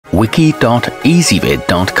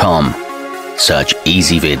wiki.ezvid.com. Search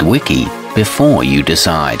Ezvid Wiki before you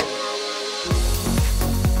decide.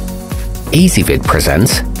 Ezvid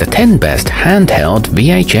presents the 10 best handheld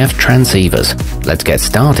VHF transceivers. Let's get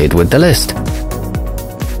started with the list.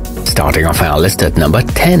 Starting off our list at number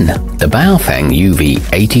 10, the Baufeng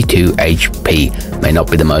UV82HP may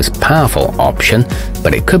not be the most powerful option,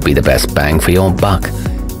 but it could be the best bang for your buck.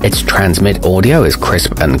 Its transmit audio is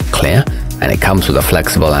crisp and clear, and it comes with a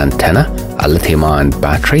flexible antenna, a lithium-ion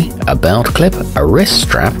battery, a belt clip, a wrist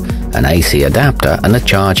strap, an AC adapter, and a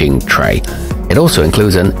charging tray. It also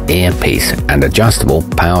includes an earpiece and adjustable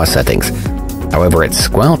power settings. However, its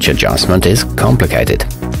squelch adjustment is complicated.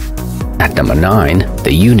 At number 9,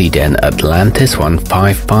 the Uniden Atlantis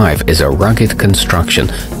 155 is a rugged construction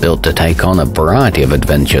built to take on a variety of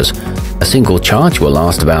adventures. A single charge will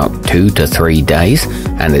last about 2 to 3 days,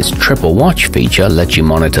 and its triple watch feature lets you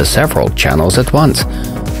monitor several channels at once.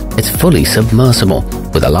 It's fully submersible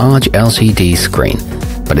with a large LCD screen,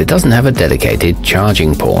 but it doesn't have a dedicated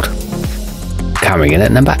charging port. Coming in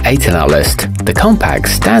at number 8 on our list, the compact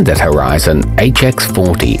Standard Horizon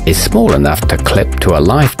HX40 is small enough to clip to a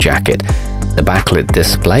life jacket. The backlit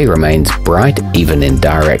display remains bright even in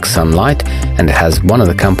direct sunlight, and it has one of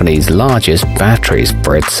the company's largest batteries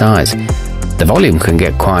for its size. The volume can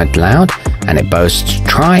get quite loud, and it boasts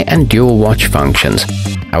tri- and dual watch functions.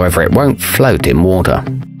 However, it won't float in water.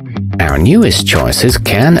 Our newest choices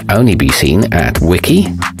can only be seen at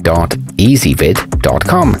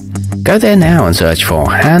wiki.ezvid.com. Go there now and search for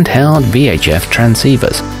handheld VHF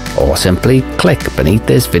transceivers, or simply click beneath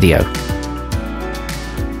this video.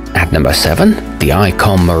 At number 7, the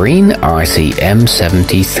Icom Marine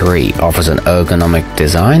ICM73 offers an ergonomic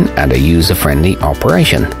design and a user-friendly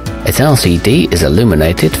operation. Its LCD is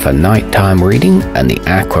illuminated for nighttime reading, and the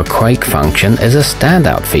Aqua Quake function is a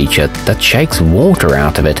standout feature that shakes water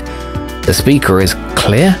out of it. The speaker is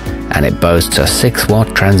clear, and it boasts a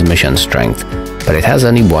 6-watt transmission strength, but it has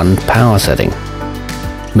only one power setting.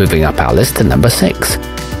 Moving up our list to number 6.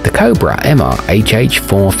 The Cobra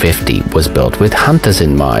EH450 was built with hunters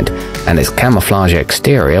in mind, and its camouflage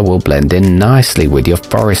exterior will blend in nicely with your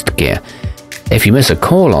forest gear. If you miss a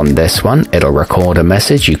call on this one, it'll record a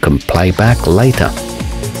message you can play back later.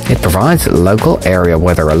 It provides local area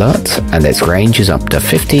weather alerts, and its range is up to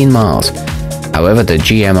 15 miles. However, the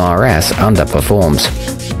GMRS underperforms.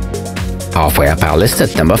 Halfway up our list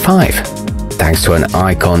at number 5. Thanks to an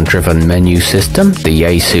icon-driven menu system, the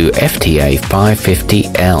Yaesu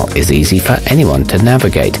FTA550L is easy for anyone to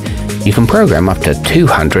navigate. You can program up to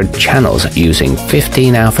 200 channels using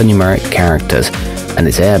 15 alphanumeric characters, and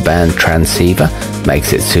its airband transceiver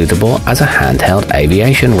makes it suitable as a handheld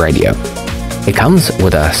aviation radio. It comes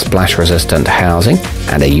with a splash-resistant housing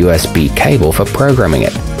and a USB cable for programming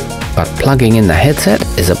it, but plugging in the headset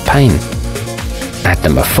is a pain. At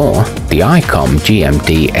number 4, the Icom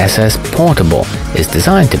GMDSS Portable is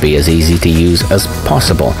designed to be as easy to use as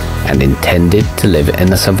possible and intended to live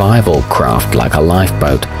in a survival craft like a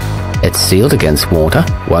lifeboat. It's sealed against water,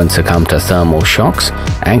 won't succumb to thermal shocks,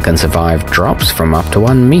 and can survive drops from up to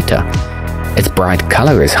 1 meter. Its bright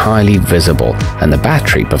color is highly visible, and the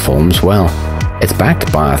battery performs well. It's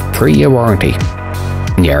backed by a 3-year warranty.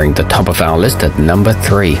 Nearing the top of our list at number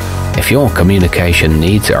 3. If your communication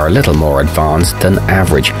needs are a little more advanced than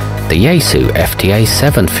average, the Yaesu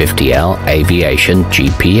FTA750L Aviation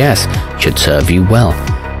GPS should serve you well.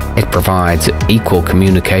 It provides equal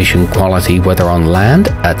communication quality whether on land,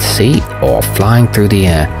 at sea, or flying through the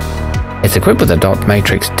air. It's equipped with a dot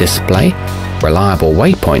matrix display, reliable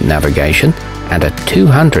waypoint navigation, and a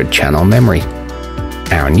 200-channel memory.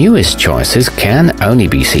 Our newest choices can only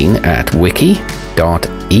be seen at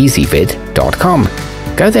wiki.ezvid.com.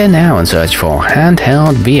 Go there now and search for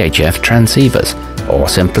handheld VHF transceivers, or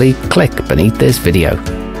simply click beneath this video.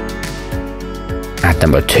 At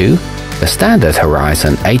number 2, the Standard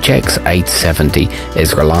Horizon HX870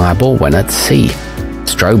 is reliable when at sea.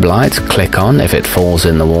 Strobe lights click on if it falls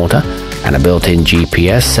in the water, and a built-in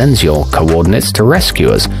GPS sends your coordinates to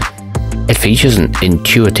rescuers. It features an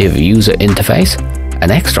intuitive user interface,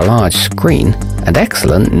 an extra-large screen, and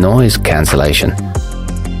excellent noise cancellation.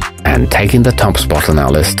 And taking the top spot on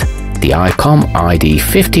our list, the Icom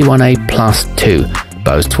ID51A+2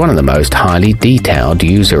 boasts one of the most highly detailed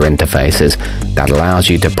user interfaces that allows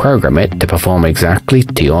you to program it to perform exactly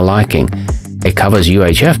to your liking. It covers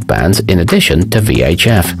UHF bands in addition to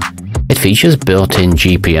VHF. It features built-in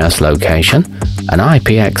GPS location, an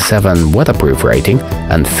IPX7 weatherproof rating,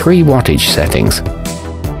 and 3 wattage settings.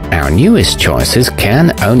 Our newest choices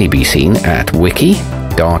can only be seen at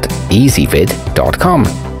wiki.ezvid.com.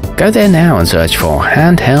 Go there now and search for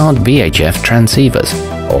handheld VHF transceivers,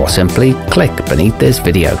 or simply click beneath this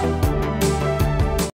video.